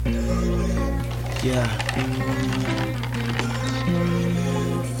Yeah.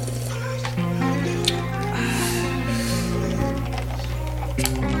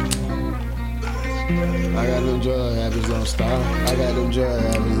 I got them drug habits, don't stop. I got them drug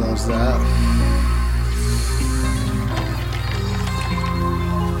habits, don't stop.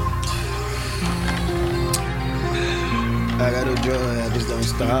 I got them drug habits, don't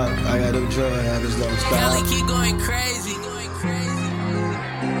stop. I got them drug habits, don't stop. Kelly keep going crazy,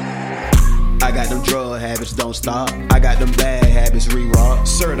 I got them drug habits, don't stop. I got them bad habits, re-rock.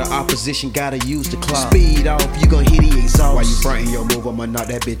 Sir, the opposition gotta use the clock. Speed off, you gon' hit the exhaust. While you frontin' your move, I'ma knock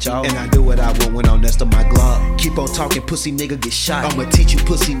that bitch off. And I do what I want when I'm next to my Glock. Keep on talking, pussy nigga get shot. I'ma teach you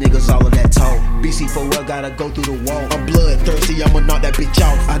pussy niggas all of that talk. BC4L gotta go through the wall. I'm bloodthirsty, I'ma knock that bitch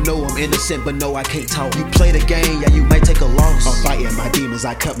off. I know I'm innocent, but no, I can't talk. You play the game, yeah, you might take a loss. I'm fighting my demons,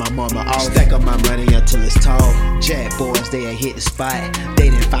 I cut my mama off. Stack up my money until it's tall. Jack boys, they had hit the spot. They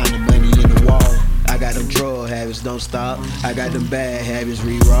didn't find the money in the wall. I got them drug habits, don't stop. I got them bad habits,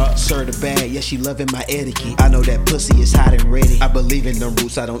 re-rock. Sir the bad, yeah, she loving my etiquette. I know that pussy is hot and ready. I believe in them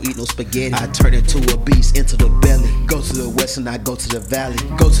roots, I don't eat no spaghetti. I turn into a beast, into the belly. Go to the west and I go to the valley.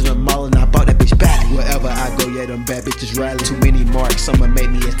 Go to the mall and I bought that bitch back. Wherever I go, yeah, them bad bitches rally. Too many marks, someone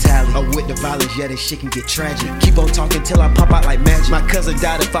made me a tally. I'm with the violence, yeah, this shit can get tragic. Keep on talking till I pop out like magic. My cousin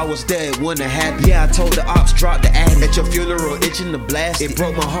died, if I was dead, it wouldn't have happened. Yeah, I told the ops, drop the addy. At your funeral, itching to blast. It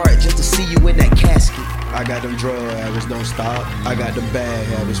broke my heart just to see you in that casket. I got them drug habits, don't stop. I got them bad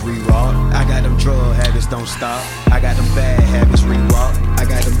habits, re-rock. I got them drug habits, don't stop. I got them bad habits, re-rock. I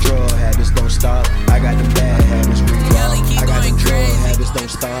got them drug habits, don't stop. I got them bad habits, re-rock. I got them drug habits, don't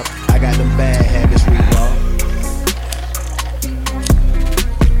stop. I got them bad